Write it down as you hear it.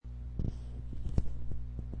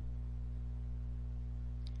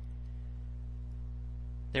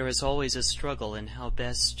There is always a struggle in how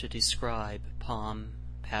best to describe Palm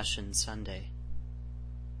Passion Sunday.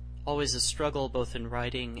 Always a struggle both in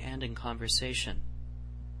writing and in conversation.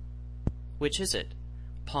 Which is it?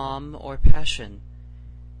 Palm or passion?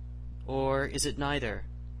 Or is it neither?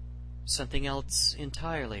 Something else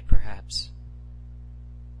entirely, perhaps?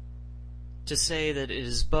 To say that it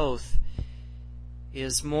is both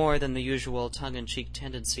is more than the usual tongue-in-cheek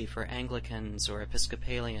tendency for Anglicans or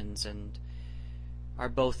Episcopalians and our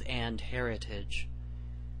both and heritage.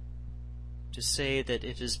 To say that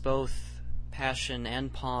it is both passion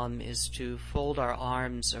and palm is to fold our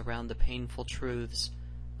arms around the painful truths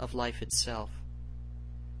of life itself.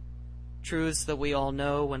 Truths that we all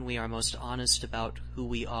know when we are most honest about who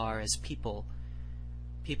we are as people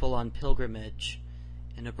on pilgrimage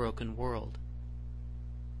in a broken world.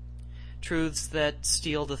 Truths that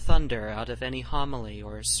steal the thunder out of any homily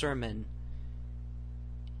or sermon,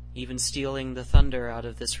 even stealing the thunder out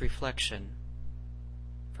of this reflection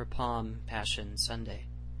for Palm Passion Sunday.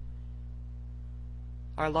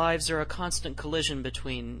 Our lives are a constant collision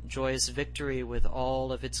between joyous victory with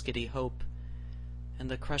all of its giddy hope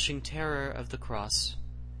and the crushing terror of the cross,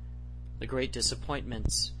 the great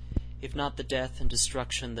disappointments, if not the death and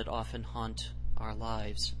destruction that often haunt our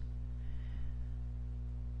lives.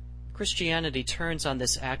 Christianity turns on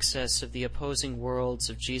this axis of the opposing worlds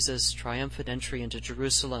of Jesus' triumphant entry into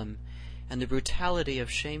Jerusalem and the brutality of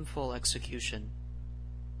shameful execution.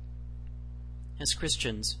 As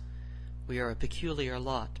Christians, we are a peculiar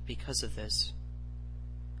lot because of this.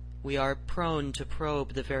 We are prone to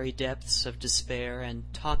probe the very depths of despair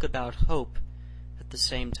and talk about hope at the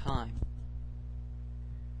same time.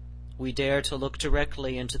 We dare to look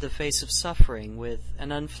directly into the face of suffering with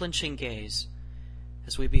an unflinching gaze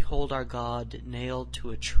as we behold our God nailed to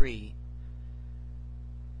a tree,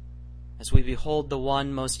 as we behold the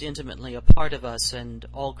one most intimately a part of us and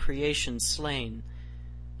all creation slain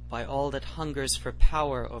by all that hungers for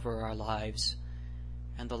power over our lives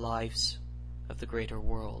and the lives of the greater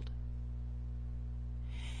world.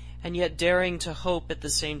 And yet daring to hope at the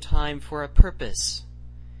same time for a purpose,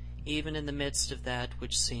 even in the midst of that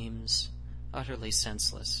which seems utterly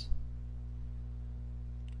senseless.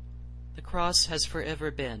 The cross has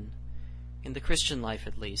forever been, in the Christian life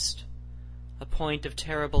at least, a point of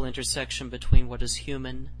terrible intersection between what is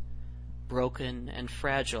human, broken, and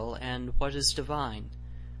fragile, and what is divine,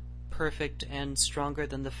 perfect and stronger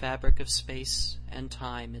than the fabric of space and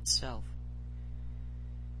time itself.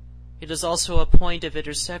 It is also a point of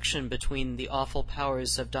intersection between the awful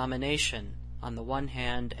powers of domination on the one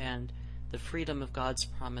hand and the freedom of God's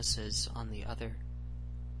promises on the other.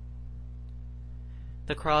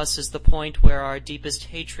 The cross is the point where our deepest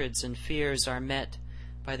hatreds and fears are met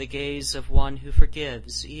by the gaze of one who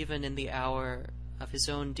forgives, even in the hour of his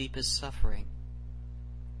own deepest suffering.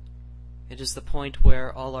 It is the point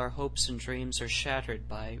where all our hopes and dreams are shattered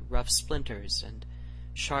by rough splinters and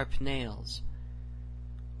sharp nails,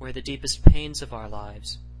 where the deepest pains of our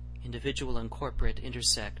lives, individual and corporate,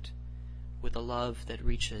 intersect with a love that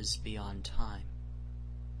reaches beyond time.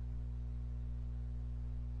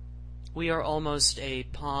 We are almost a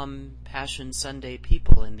Palm Passion Sunday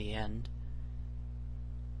people in the end.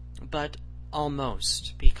 But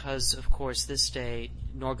almost, because, of course, this day,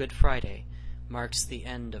 nor Good Friday, marks the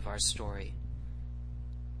end of our story.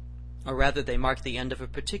 Or rather, they mark the end of a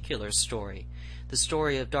particular story, the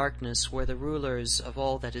story of darkness where the rulers of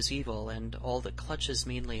all that is evil and all that clutches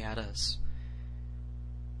meanly at us,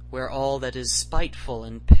 where all that is spiteful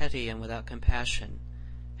and petty and without compassion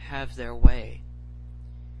have their way,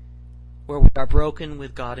 where we are broken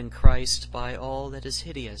with God in Christ by all that is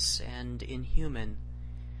hideous and inhuman.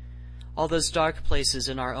 All those dark places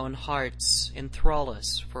in our own hearts enthrall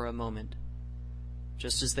us for a moment,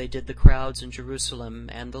 just as they did the crowds in Jerusalem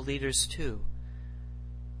and the leaders too.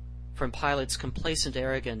 From Pilate's complacent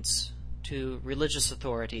arrogance to religious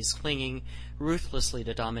authorities clinging ruthlessly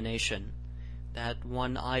to domination, that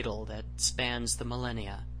one idol that spans the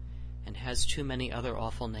millennia and has too many other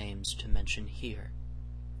awful names to mention here.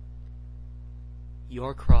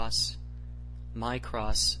 Your cross, my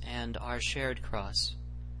cross, and our shared cross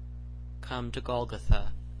come to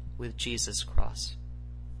Golgotha with Jesus' cross.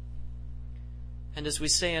 And as we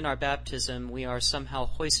say in our baptism, we are somehow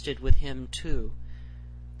hoisted with him too,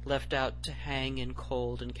 left out to hang in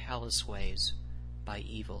cold and callous ways by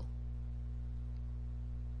evil.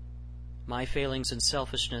 My failings and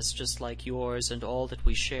selfishness, just like yours and all that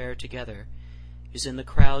we share together, is in the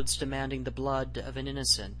crowds demanding the blood of an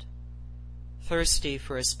innocent, thirsty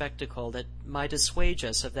for a spectacle that might assuage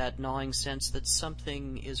us of that gnawing sense that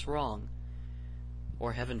something is wrong,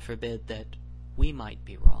 or heaven forbid that we might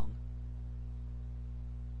be wrong.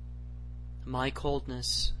 my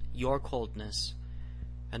coldness, your coldness,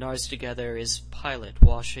 and ours together is Pilate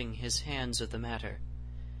washing his hands of the matter,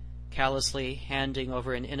 callously handing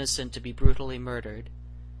over an innocent to be brutally murdered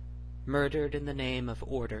in the name of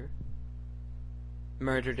order,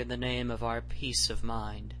 murdered in the name of our peace of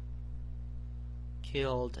mind,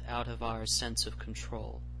 killed out of our sense of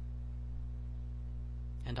control.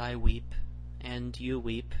 And I weep, and you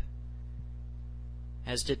weep,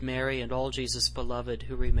 as did Mary and all Jesus' beloved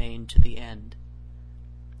who remained to the end,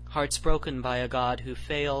 hearts broken by a God who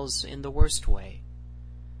fails in the worst way,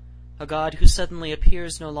 a God who suddenly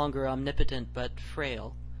appears no longer omnipotent but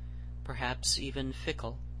frail, perhaps even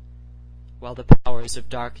fickle, while the powers of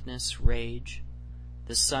darkness rage,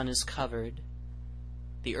 the sun is covered,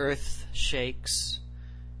 the earth shakes,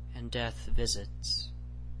 and death visits.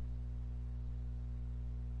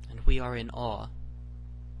 And we are in awe,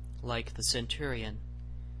 like the centurion,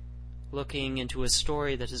 looking into a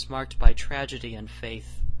story that is marked by tragedy and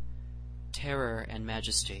faith, terror and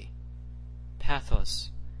majesty, pathos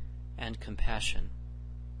and compassion.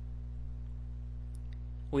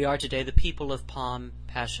 We are today the people of Palm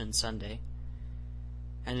Passion Sunday,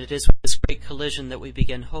 and it is with this great collision that we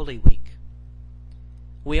begin Holy Week.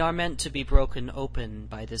 We are meant to be broken open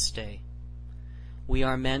by this day. We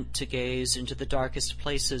are meant to gaze into the darkest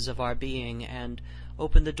places of our being and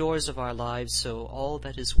open the doors of our lives so all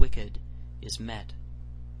that is wicked is met.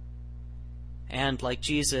 And like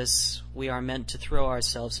Jesus, we are meant to throw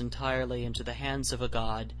ourselves entirely into the hands of a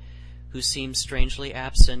God who seems strangely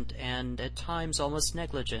absent and at times almost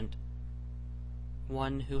negligent,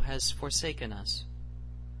 one who has forsaken us.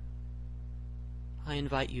 I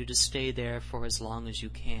invite you to stay there for as long as you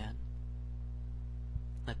can.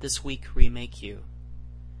 Let this week remake you.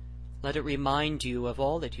 Let it remind you of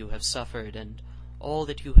all that you have suffered and all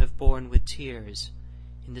that you have borne with tears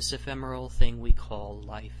in this ephemeral thing we call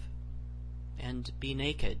life. And be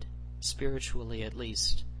naked, spiritually at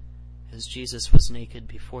least, as Jesus was naked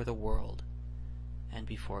before the world and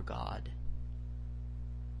before God.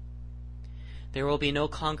 There will be no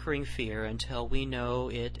conquering fear until we know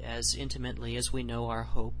it as intimately as we know our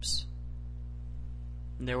hopes.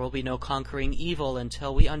 There will be no conquering evil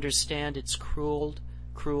until we understand its cruel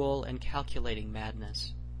and calculating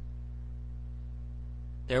madness.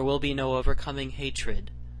 There will be no overcoming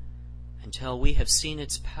hatred until we have seen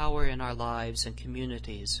its power in our lives and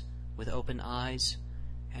communities with open eyes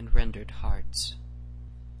and rendered hearts.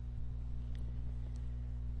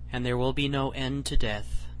 And there will be no end to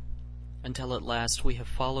death until at last we have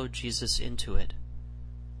followed Jesus into it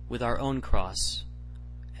with our own cross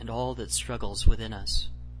and all that struggles within us.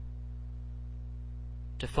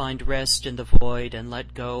 To find rest in the void and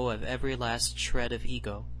let go of every last shred of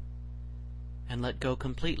ego, and let go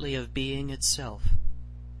completely of being itself,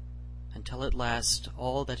 until at last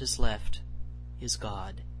all that is left is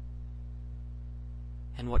God.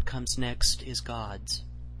 And what comes next is God's,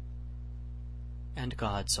 and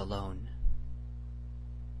God's alone.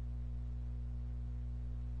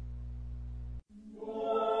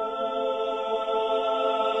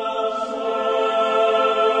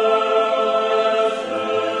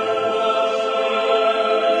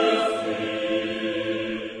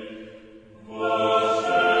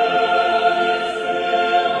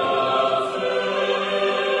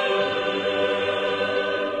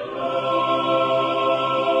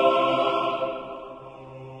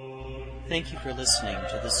 Thank you for listening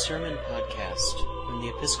to the Sermon Podcast from the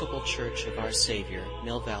Episcopal Church of Our Savior,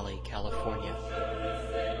 Mill Valley, California.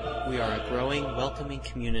 We are a growing, welcoming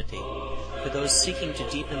community for those seeking to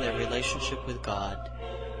deepen their relationship with God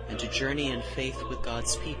and to journey in faith with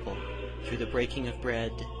God's people through the breaking of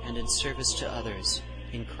bread and in service to others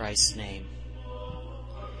in Christ's name.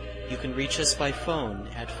 You can reach us by phone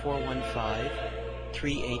at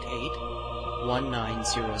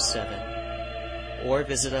 415-388-1907. or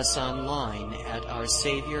visit us online at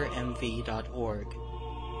oursaviormv.org.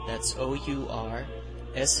 That's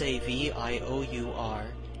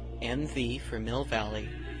OURSAVIOURMV for Mill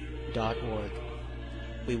Valley.org.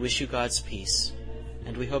 We wish you God's peace,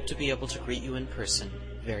 and we hope to be able to greet you in person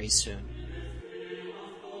very soon.